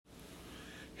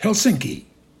Helsinki,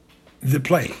 the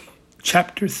play,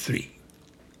 Chapter 3.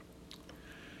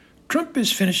 Trump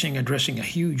is finishing addressing a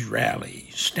huge rally,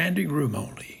 standing room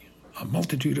only. A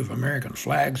multitude of American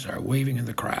flags are waving in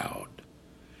the crowd.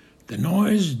 The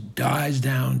noise dies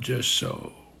down just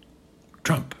so.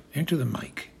 Trump, into the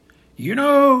mic. You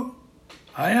know,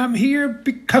 I am here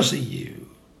because of you,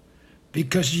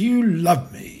 because you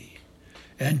love me,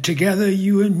 and together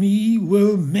you and me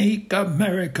will make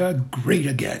America great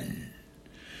again.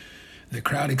 The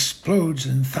crowd explodes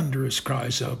in thunderous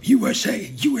cries of,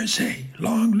 USA, USA,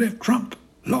 long live Trump,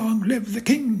 long live the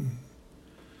king.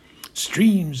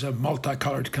 Streams of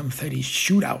multicolored confetti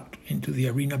shoot out into the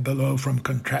arena below from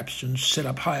contraptions set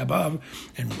up high above,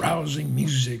 and rousing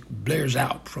music blares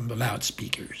out from the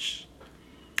loudspeakers.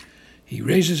 He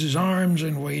raises his arms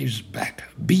and waves back,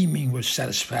 beaming with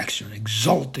satisfaction,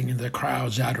 exulting in the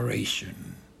crowd's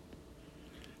adoration.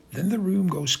 Then the room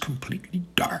goes completely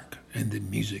dark and the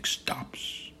music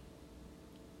stops.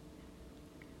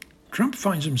 Trump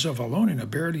finds himself alone in a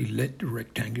barely lit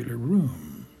rectangular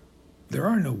room. There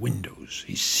are no windows.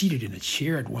 He's seated in a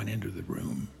chair at one end of the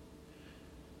room.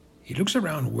 He looks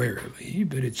around warily,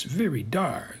 but it's very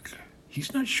dark.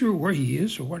 He's not sure where he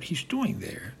is or what he's doing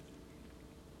there.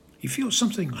 He feels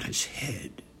something on his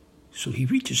head, so he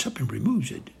reaches up and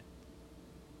removes it.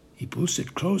 He pulls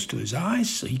it close to his eyes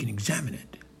so he can examine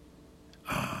it.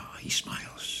 He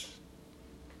smiles.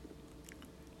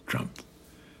 Trump,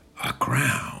 a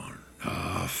crown.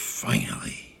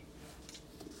 Finally.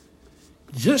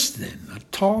 Just then, a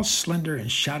tall, slender,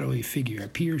 and shadowy figure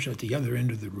appears at the other end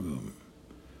of the room.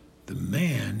 The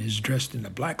man is dressed in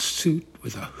a black suit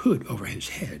with a hood over his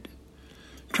head.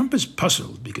 Trump is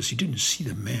puzzled because he didn't see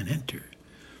the man enter.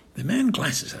 The man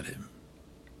glances at him.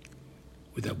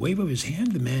 With a wave of his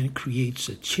hand, the man creates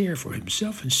a chair for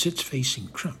himself and sits facing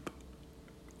Trump.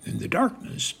 In the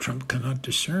darkness, Trump cannot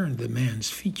discern the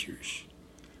man's features.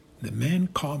 The man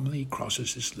calmly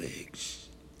crosses his legs.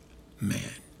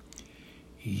 Man,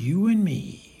 you and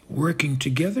me, working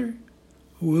together,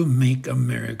 will make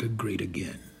America great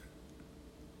again.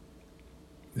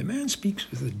 The man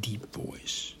speaks with a deep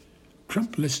voice.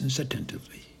 Trump listens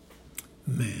attentively.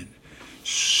 Man,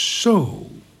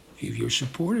 so if your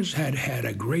supporters had had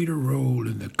a greater role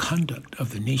in the conduct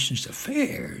of the nation's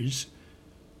affairs,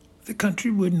 the country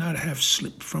would not have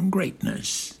slipped from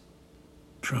greatness.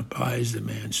 Trump eyes the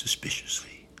man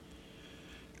suspiciously.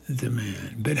 The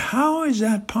man, but how is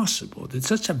that possible that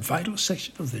such a vital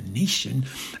section of the nation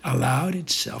allowed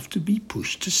itself to be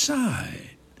pushed aside?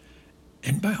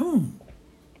 And by whom?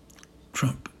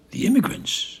 Trump, the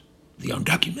immigrants, the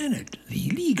undocumented, the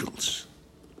illegals.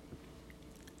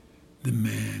 The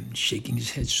man, shaking his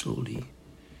head slowly,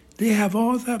 they have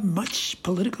all that much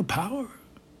political power?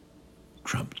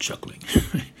 Trump, chuckling.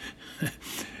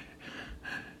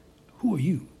 Who are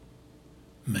you?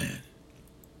 Man,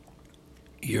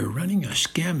 you're running a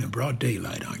scam in broad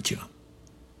daylight, aren't you?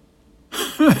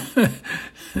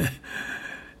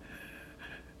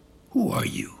 Who are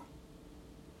you?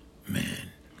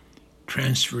 Man,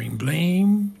 transferring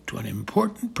blame to an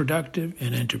important, productive,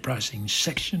 and enterprising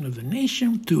section of the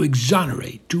nation to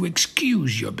exonerate, to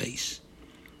excuse your base.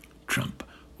 Trump,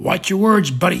 watch your words,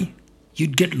 buddy.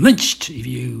 You'd get lynched if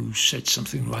you said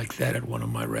something like that at one of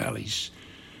my rallies.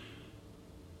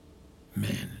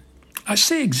 Man, I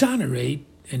say exonerate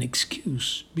and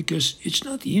excuse because it's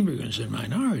not the immigrants and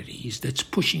minorities that's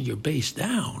pushing your base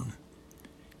down.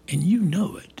 And you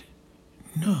know it.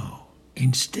 No.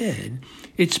 Instead,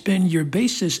 it's been your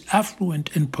base's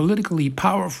affluent and politically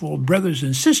powerful brothers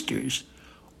and sisters,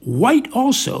 white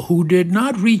also, who did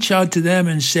not reach out to them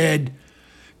and said,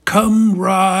 come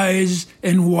rise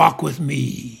and walk with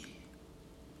me.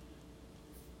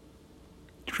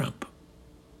 Trump,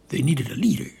 they needed a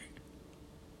leader.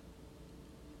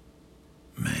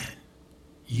 Man,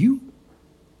 you?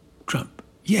 Trump,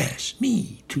 yes,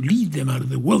 me, to lead them out of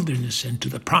the wilderness and to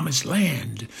the promised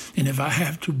land. And if I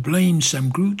have to blame some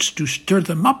brutes to stir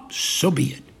them up, so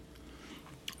be it.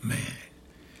 Man,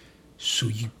 so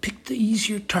you picked the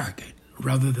easier target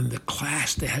rather than the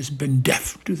class that has been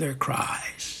deaf to their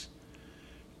cries.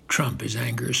 Trump, his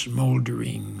anger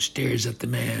smoldering, stares at the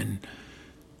man.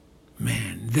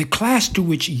 Man, the class to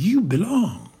which you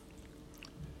belong.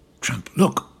 Trump,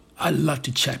 look, I'd love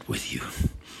to chat with you,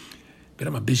 but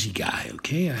I'm a busy guy,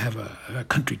 okay? I have a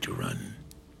country to run.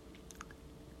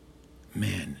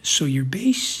 Man, so your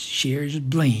base shares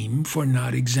blame for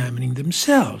not examining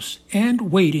themselves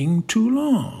and waiting too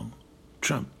long.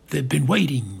 Trump, they've been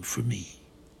waiting for me.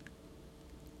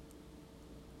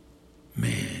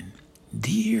 Man,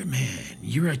 dear man,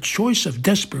 you're a choice of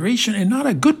desperation and not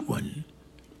a good one.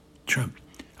 Trump,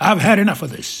 I've had enough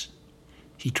of this.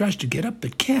 He tries to get up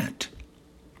but can't.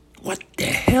 What the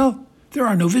hell? There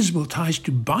are no visible ties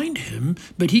to bind him,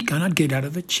 but he cannot get out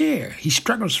of the chair. He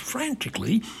struggles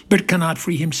frantically, but cannot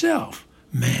free himself.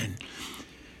 Man,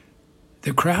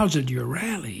 the crowds at your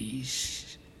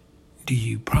rallies, do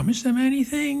you promise them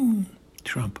anything?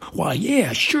 Trump, why,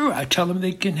 yeah, sure, I tell them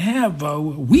we can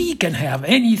have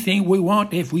anything we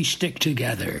want if we stick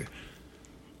together.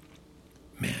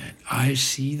 Man, I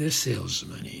see the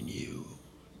salesman in you.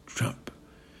 Trump,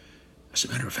 as a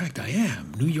matter of fact, I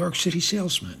am. New York City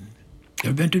salesman.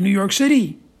 Ever been to New York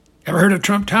City? Ever heard of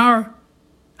Trump Tower?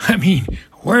 I mean,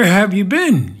 where have you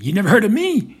been? You never heard of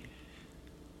me?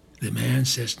 The man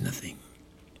says nothing.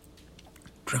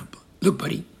 Trump, look,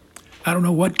 buddy, I don't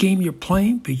know what game you're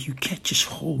playing, but you can't just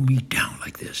hold me down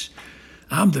like this.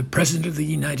 I'm the President of the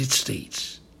United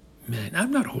States. Man,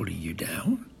 I'm not holding you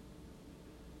down.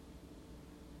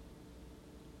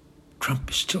 Trump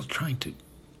is still trying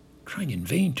in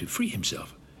vain to free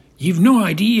himself. You've no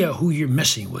idea who you're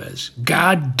messing with.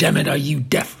 God damn it, are you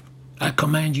deaf? I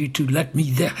command you to let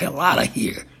me the hell out of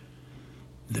here.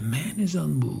 The man is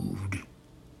unmoved.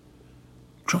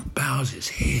 Trump bows his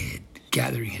head,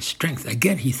 gathering his strength.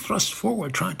 Again, he thrusts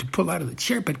forward, trying to pull out of the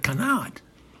chair, but cannot.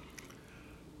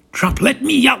 Trump, let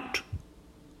me out!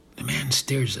 The man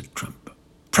stares at Trump.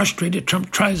 Frustrated,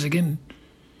 Trump tries again,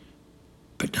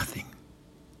 but nothing.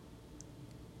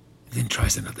 Then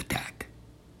tries another tack.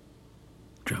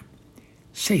 Trump,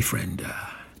 say, friend,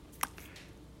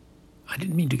 I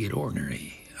didn't mean to get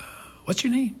ordinary. What's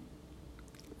your name?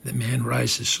 The man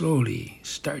rises slowly,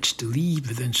 starts to leave,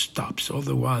 but then stops, all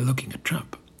the while looking at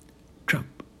Trump.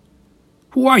 Trump,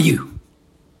 who are you?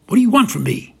 What do you want from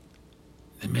me?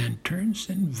 The man turns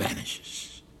and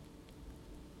vanishes.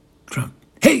 Trump,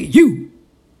 hey, you!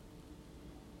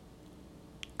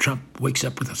 Trump wakes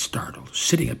up with a startle,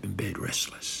 sitting up in bed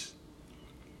restless.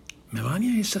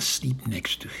 Melania is asleep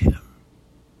next to him.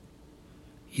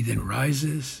 He then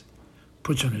rises,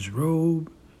 puts on his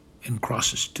robe, and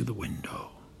crosses to the window.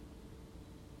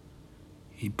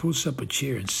 He pulls up a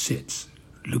chair and sits,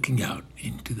 looking out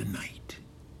into the night.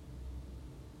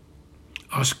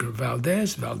 Oscar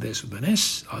Valdez, Valdez with an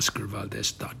S,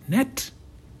 oscarvaldez.net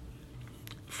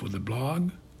for the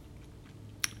blog,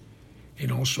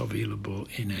 and also available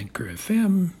in Anchor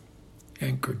FM,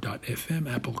 Anchor.fm,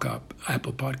 Apple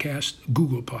Podcast,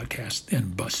 Google Podcast,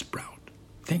 and Buzzsprout.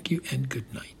 Thank you and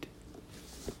good night.